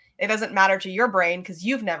it, it doesn't matter to your brain because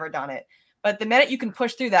you've never done it. But the minute you can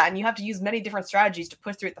push through that, and you have to use many different strategies to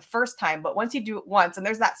push through it the first time. But once you do it once, and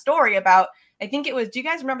there's that story about, I think it was, do you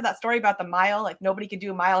guys remember that story about the mile? Like nobody could do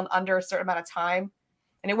a mile in under a certain amount of time.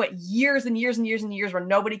 And it went years and years and years and years where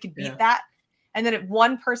nobody could beat that. And then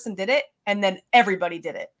one person did it, and then everybody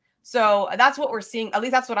did it. So that's what we're seeing. At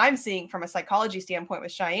least that's what I'm seeing from a psychology standpoint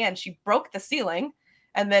with Cheyenne. She broke the ceiling,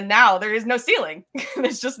 and then now there is no ceiling.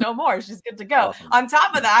 There's just no more. She's good to go. Awesome. On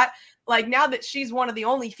top of that, like now that she's one of the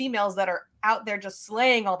only females that are out there just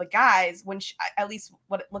slaying all the guys, when she, at least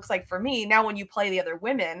what it looks like for me, now when you play the other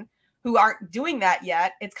women who aren't doing that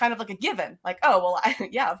yet, it's kind of like a given. Like, oh, well,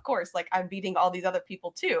 yeah, of course. Like I'm beating all these other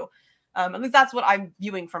people too. At least that's what I'm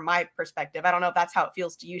viewing from my perspective. I don't know if that's how it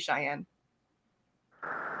feels to you, Cheyenne.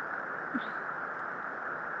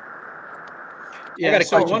 Yeah, I got a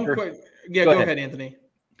question. Go ahead, Anthony.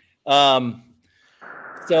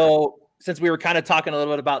 So since we were kind of talking a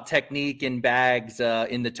little bit about technique and bags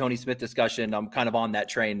in the Tony Smith discussion, I'm kind of on that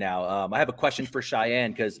train now. I have a question for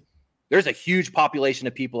Cheyenne because there's a huge population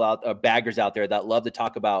of people baggers out there that love to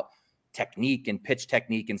talk about technique and pitch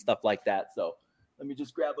technique and stuff like that. So let me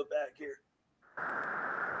just grab a bag here.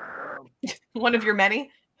 One of your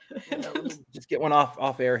many. Just get one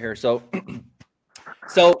off air here. So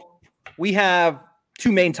we have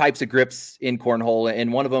two main types of grips in cornhole,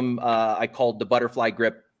 and one of them I called the butterfly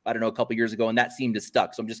grip, I don't know, a couple years ago, and that seemed to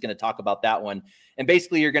stuck. So I'm just going to talk about that one. And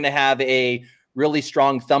basically you're going to have a really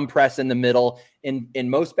strong thumb press in the middle, and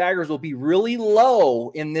most baggers will be really low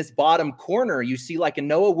in this bottom corner. You see like a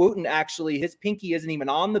Noah Wooten, actually his pinky isn't even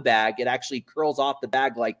on the bag. It actually curls off the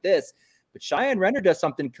bag like this. But Cheyenne Renner does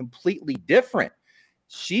something completely different.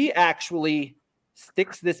 She actually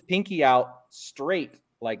sticks this pinky out straight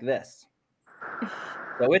like this.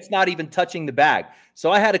 So it's not even touching the bag.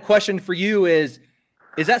 So I had a question for you is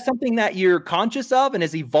that something that you're conscious of and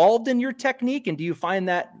has evolved in your technique? And do you find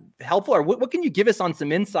that helpful? Or what can you give us on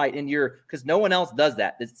some insight in because no one else does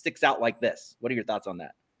that. It sticks out like this. What are your thoughts on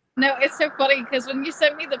that? No, it's so funny because when you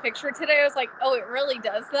sent me the picture today, I was like, oh, it really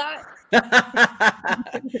does that.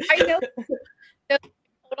 I know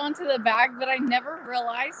hold on to the bag, but I never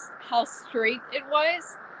realized how straight it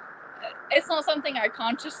was. It's not something I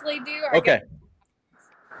consciously do. Okay.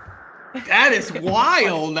 That is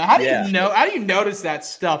wild. How do you know? How do you notice that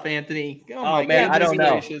stuff, Anthony? Oh my man, I don't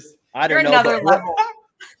know. I don't know. Another level.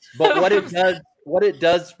 But what it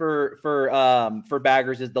does for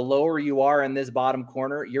baggers is the lower you are in this bottom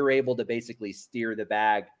corner, you're able to basically steer the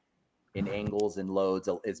bag in angles and loads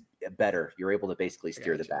is better. You're able to basically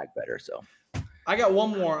steer the bag better. So I got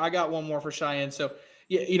one more for Cheyenne. So,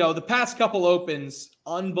 the past couple opens,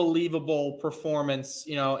 unbelievable performance,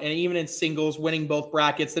 and even in singles, winning both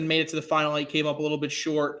brackets, then made it to the final eight, came up a little bit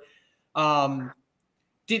short.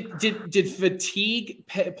 Did fatigue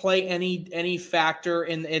play any factor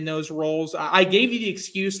in those roles? I gave you the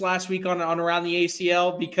excuse last week on around the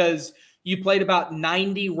ACL because you played about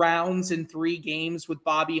 90 rounds in 3 games with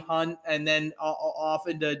Bobby Hunt and then off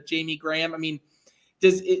into Jamie Graham. I mean,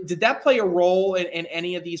 did that play a role in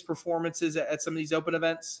any of these performances at some of these open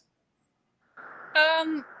events?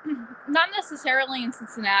 Not necessarily in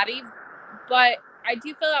Cincinnati, but I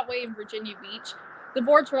do feel that way in Virginia Beach. The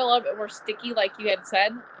boards were a little bit more sticky, like you had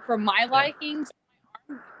said. For my likings,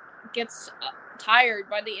 my arm gets tired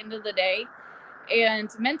by the end of the day. And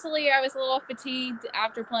mentally, I was a little fatigued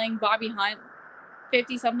after playing Bobby Hunt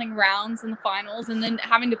 50-something rounds in the finals and then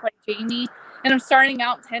having to play Jamie. And I'm starting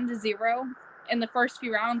out 10-0 in the first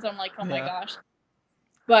few rounds. I'm like, oh my gosh.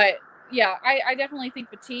 But, yeah, I definitely think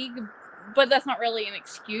fatigue, but that's not really an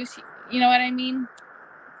excuse. You know what I mean?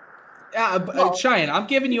 Cheyenne, I'm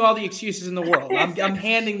giving you all the excuses in the world. I'm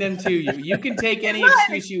handing them to you. You can take any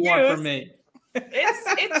excuse you want from me.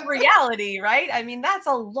 It's reality, right? I mean, that's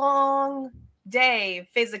a long day,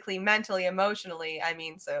 physically, mentally, emotionally. I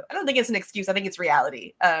mean, so I don't think it's an excuse. I think it's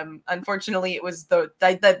reality. Unfortunately, it was the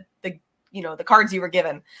cards you were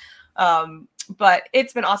given. But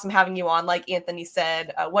it's been awesome having you on. Like Anthony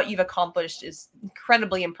said, what you've accomplished is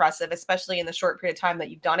incredibly impressive, especially in the short period of time that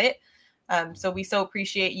you've done it. So we so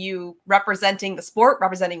appreciate you representing the sport,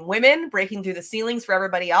 representing women, breaking through the ceilings for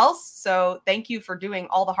everybody else. So thank you for doing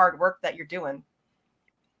all the hard work that you're doing.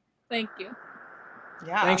 Thank you.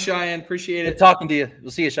 Yeah. Thanks, Cheyenne. Appreciate it. Good talking to you.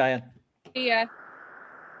 We'll see you, Cheyenne. Yeah.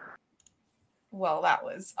 Well, that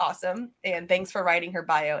was awesome. And thanks for writing her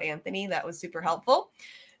bio, Anthony. That was super helpful.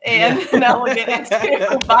 And now we'll get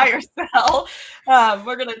into buy or sell.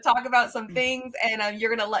 We're going to talk about some things, and you're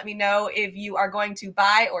going to let me know if you are going to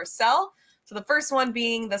buy or sell. So the first one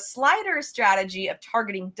being the slider strategy of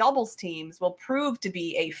targeting doubles teams will prove to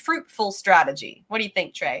be a fruitful strategy. What do you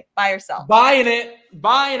think, Trey? Buy or sell? Buying it.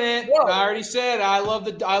 Whoa. I already said I love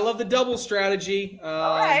the double strategy.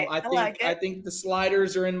 All right. I think the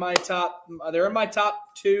sliders are in my top. They're in my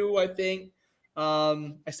top 2, I think.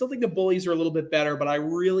 I still think the bullies are a little bit better, but I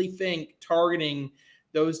really think targeting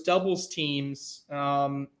those doubles teams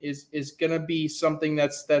is going to be something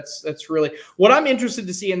that's really what I'm interested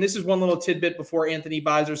to see. And this is one little tidbit before Anthony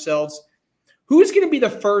buys or sells. Who's going to be the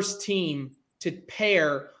first team to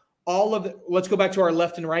pair all of let's go back to our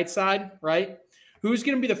left and right side, right? Who's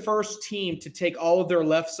going to be the first team to take all of their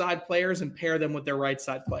left side players and pair them with their right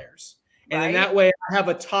side players? And in that way, I have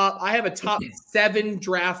a top 7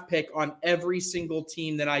 draft pick on every single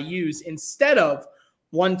team that I use instead of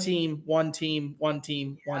one team.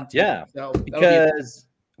 Yeah, so because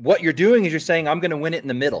what you're doing is you're saying, I'm going to win it in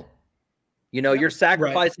the middle. You're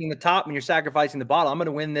sacrificing the top and you're sacrificing the bottom. I'm going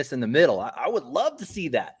to win this in the middle. I would love to see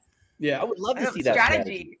that. Yeah, I would love to see that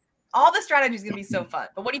strategy. All the strategy is going to be so fun.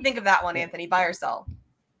 But what do you think of that one, Anthony? Buy or sell?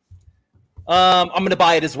 I'm going to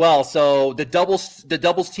buy it as well. So the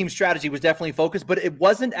doubles team strategy was definitely focused, but it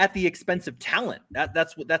wasn't at the expense of talent.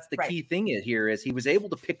 That's the key thing here is he was able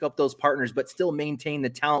to pick up those partners, but still maintain the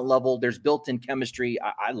talent level. There's built-in chemistry.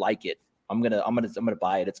 I like it. I'm gonna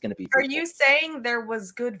buy it. It's gonna be. Are you saying there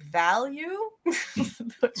was good value?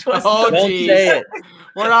 Don't say it.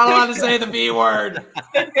 We're not allowed to say the B word.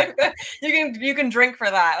 You can drink for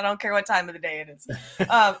that. I don't care what time of the day it is.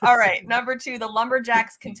 All right, number 2, the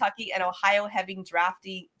Lumberjacks, Kentucky, and Ohio heavy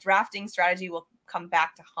drafting strategy will come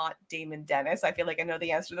back to haunt Damon Dennis. I feel like I know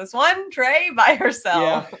the answer to this one. Trey, buy or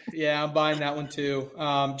sell? Yeah, I'm buying that one too.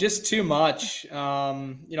 Just too much.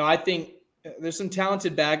 I think. There's some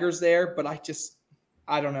talented baggers there, but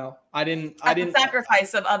I don't know. I didn't sacrifice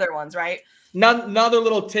some other ones, right? Another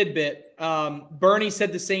little tidbit. Bernie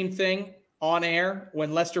said the same thing on air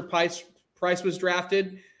when Lester Price was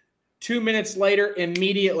drafted. 2 minutes later,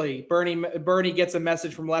 immediately, Bernie gets a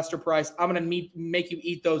message from Lester Price. I'm going to make you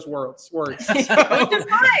eat those words. Which is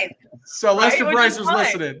fine. So Lester Price was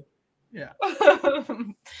listening. Yeah.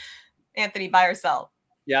 Anthony, buy or sell?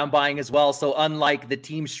 Yeah, I'm buying as well. So unlike the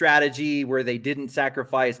team strategy where they didn't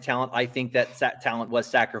sacrifice talent, I think that talent was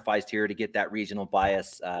sacrificed here to get that regional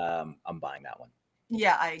bias. I'm buying that one.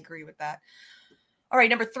 Yeah, I agree with that. All right,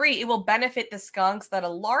 number 3, it will benefit the Skunks that a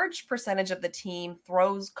large percentage of the team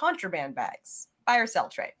throws contraband bags. Buy or sell,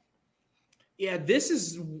 Trey? Yeah, this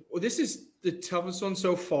is the toughest one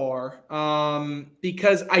so far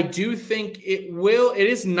because I do think it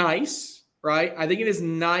is nice. Right. I think it is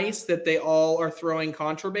nice that they all are throwing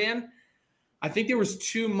contraband. I think there was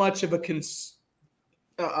too much of a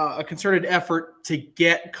concerted effort to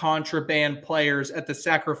get contraband players at the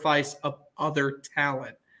sacrifice of other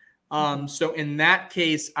talent. So in that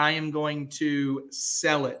case, I am going to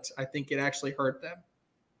sell it. I think it actually hurt them.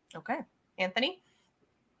 Okay. Anthony?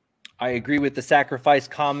 I agree with the sacrifice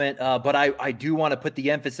comment, but I do want to put the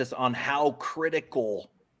emphasis on how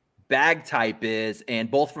critical bag type is, and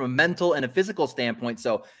both from a mental and a physical standpoint.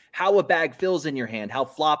 So how a bag feels in your hand, how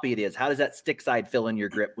floppy it is, how does that stick side feel in your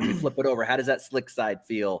grip when you flip it over, how does that slick side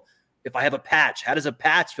feel? If I have a patch, how does a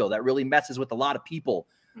patch feel? That really messes with a lot of people.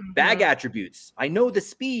 Bag attributes, I know the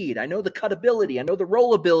speed, I know the cutability, I know the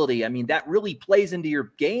rollability. I mean, that really plays into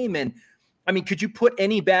your game. And I mean, could you put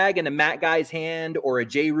any bag in a Matt Guy's hand or a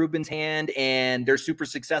Jay Rubin's hand and they're super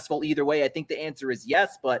successful either way? I think the answer is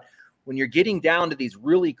yes. But when you're getting down to these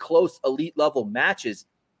really close elite level matches,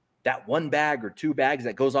 that one bag or two bags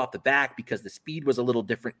that goes off the back because the speed was a little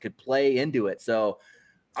different could play into it. So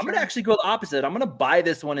I'm going to actually go the opposite. I'm going to buy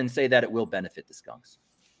this one and say that it will benefit the Skunks.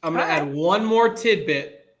 I'm going to add one more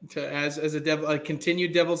tidbit to as a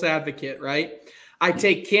continued devil's advocate, right? I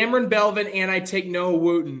take Cameron Belvin and I take Noah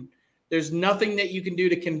Wooten. There's nothing that you can do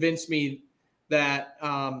to convince me that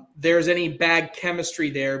there's any bag chemistry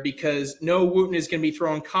there, because Noah Wooten is going to be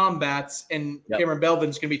throwing combats and Cameron Belvin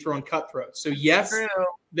is going to be throwing cutthroats. So yes,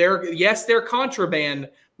 they're contraband,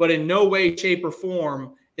 but in no way, shape, or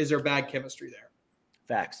form is there bag chemistry there.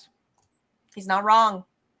 Facts. He's not wrong.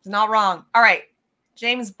 He's not wrong. All right.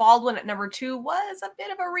 James Baldwin at number 2 was a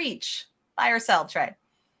bit of a reach. Buy or sell, Trey?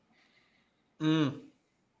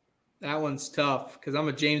 That one's tough because I'm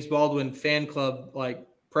a James Baldwin fan club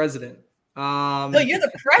president. No, you're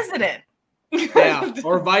the president. Yeah,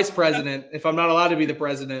 or vice president if I'm not allowed to be the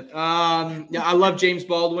president. Yeah, I love James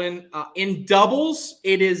Baldwin. In doubles,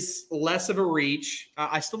 it is less of a reach.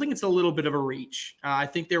 I still think it's a little bit of a reach. I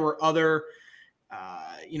think there were other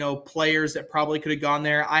players that probably could have gone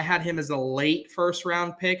there. I had him as a late first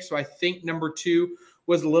round pick, so I think number 2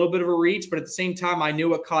 was a little bit of a reach, but at the same time, I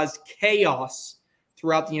knew it caused chaos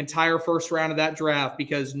throughout the entire first round of that draft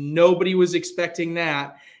because nobody was expecting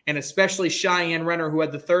that, and especially Cheyenne Renner, who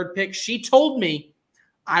had the 3rd pick. She told me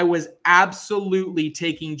I was absolutely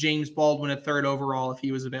taking James Baldwin at 3rd overall if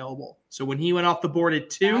he was available. So when he went off the board at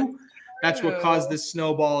 2, that's what caused this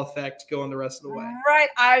snowball effect going the rest of the way. Right.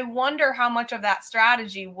 I wonder how much of that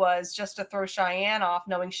strategy was just to throw Cheyenne off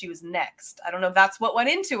knowing she was next. I don't know if that's what went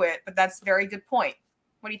into it, but that's a very good point.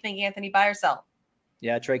 What do you think, Anthony? Buy or sell?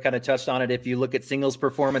 Yeah, Trey kind of touched on it. If you look at singles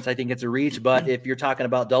performance, I think it's a reach. But if you're talking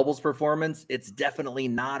about doubles performance, it's definitely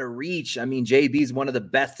not a reach. I mean, JB is one of the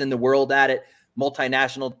best in the world at it.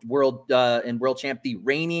 Multinational world and world champ, the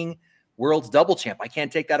reigning world's double champ. I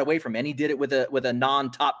can't take that away from him. And he did it with a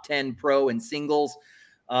non-top 10 pro in singles.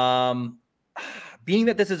 Being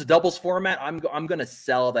that this is a doubles format, I'm going to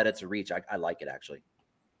sell that it's a reach. I like it, actually.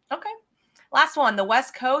 Okay. Last one. The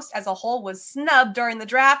West Coast as a whole was snubbed during the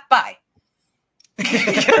draft. Buy.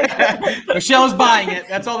 Michelle's buying it.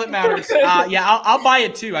 That's all that matters. I'll buy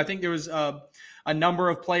it too. I think there was a number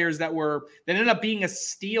of players that ended up being a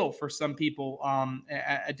steal for some people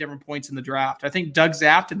at different points in the draft. I think Doug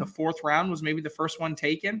Zaft in the 4th round was maybe the first one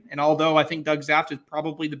taken. And although I think Doug Zaft is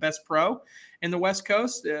probably the best pro in the West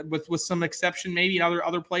Coast, with some exception maybe in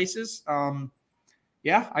other places,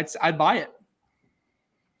 I'd buy it.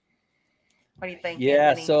 What do you think? Yeah,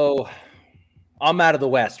 Anthony? So I'm out of the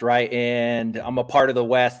West, right? And I'm a part of the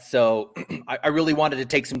West. So I really wanted to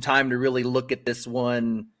take some time to really look at this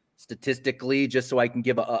one statistically, just so I can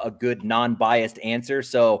give a good non-biased answer.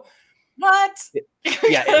 So what?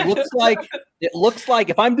 It looks like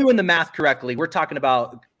if I'm doing the math correctly, we're talking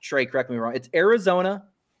about, Trey, correct me wrong, it's Arizona,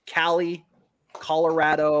 Cali,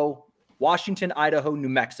 Colorado, Washington, Idaho, New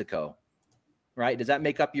Mexico, right? Does that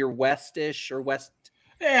make up your West-ish or West?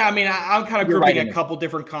 Yeah, I mean, I'm kind of grouping a couple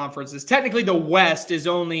different conferences. Technically, the West is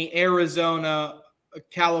only Arizona,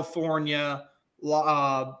 California,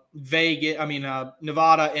 Vegas,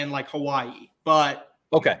 Nevada, and Hawaii. But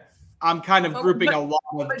okay, I'm kind of grouping a lot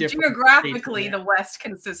of different. Geographically, the West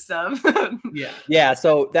consists of. Yeah.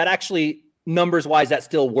 So that actually, numbers wise, that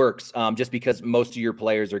still works. Just because most of your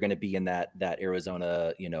players are going to be in that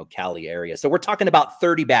Arizona, Cali area. So we're talking about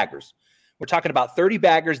 30 baggers. We're talking about 30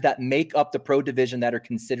 baggers that make up the pro division that are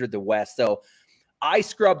considered the West. So I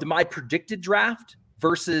scrubbed my predicted draft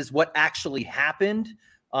versus what actually happened.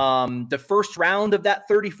 The first round of that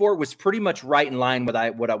 34 was pretty much right in line with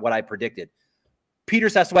what I predicted. Peter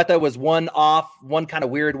Sassueta was one kind of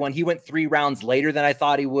weird one. He went 3 rounds later than I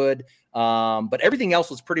thought he would. But everything else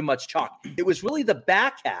was pretty much chalk. It was really the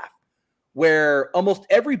back half where almost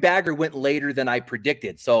every bagger went later than I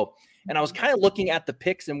predicted. So And I was kind of looking at the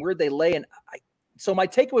picks and where they lay. And so my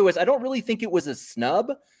takeaway was, I don't really think it was a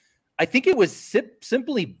snub. I think it was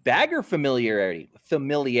simply bagger familiarity.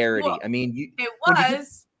 Well, I mean, it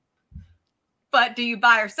was. But do you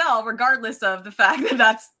buy or sell, regardless of the fact that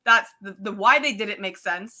that's the why they did it makes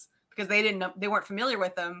sense, because they weren't familiar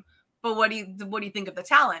with them. But what do you think of the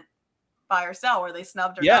talent? Buy or sell? Were they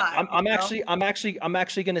snubbed or not? Yeah, I'm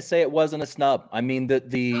actually going to say it wasn't a snub. I mean,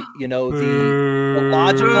 the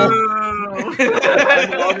logical.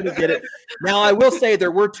 I'm to get it. Now, I will say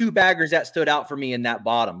there were two baggers that stood out for me in that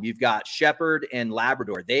bottom. You've got Shepherd and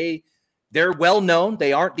Labrador. They're well known.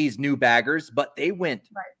 They aren't these new baggers, but they went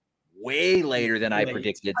way later than I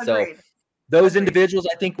predicted. Agreed. So those individuals,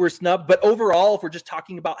 I think, were snubbed. But overall, if we're just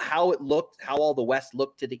talking about how it looked, how all the West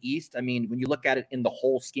looked to the East, I mean, when you look at it in the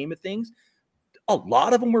whole scheme of things, a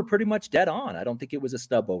lot of them were pretty much dead on. I don't think it was a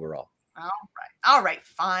snub overall. All right,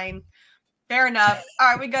 fine. Fair enough. All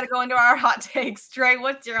right, we got to go into our hot takes. Dre,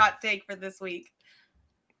 what's your hot take for this week?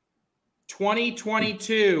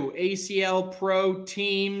 2022 ACL Pro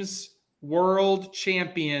Teams World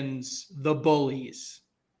Champions, the Bullies.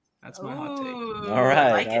 That's my hot take. All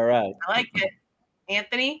right. I like it.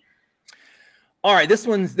 Anthony? All right, this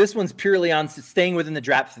one's purely on staying within the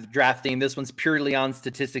draft theme. This one's purely on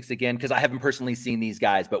statistics again, because I haven't personally seen these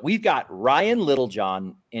guys. But we've got Ryan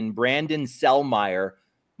Littlejohn and Brandon Selmayr.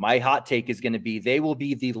 My hot take is going to be they will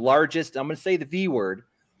be the largest, I'm going to say the V word,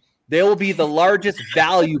 they will be the largest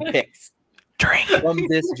value picks from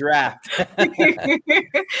this draft.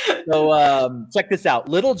 So check this out.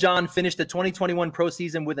 Littlejohn finished the 2021 pro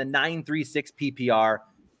season with a 9.36 PPR,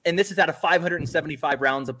 and this is out of 575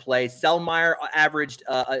 rounds of play. Selmayr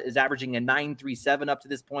is averaging a 9.37 up to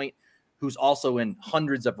this point, who's also in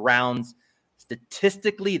hundreds of rounds.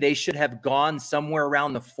 Statistically, they should have gone somewhere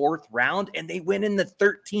around the 4th round, and they went in the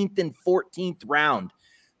 13th and 14th round.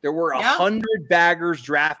 There were 100 baggers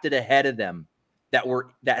drafted ahead of them that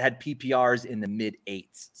had PPRs in the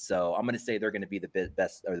mid-8s. So I'm going to say they're going to be the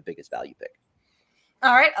best or the biggest value pick.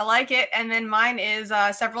 All right, I like it. And then mine is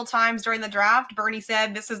several times during the draft, Bernie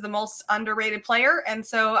said this is the most underrated player. And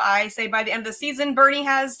so I say by the end of the season, Bernie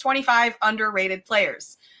has 25 underrated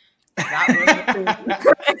players. So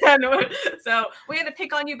we had to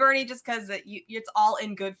pick on you, Bernie, just because it's all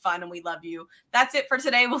in good fun and we love you. That's it for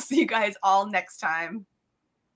today. We'll see you guys all next time.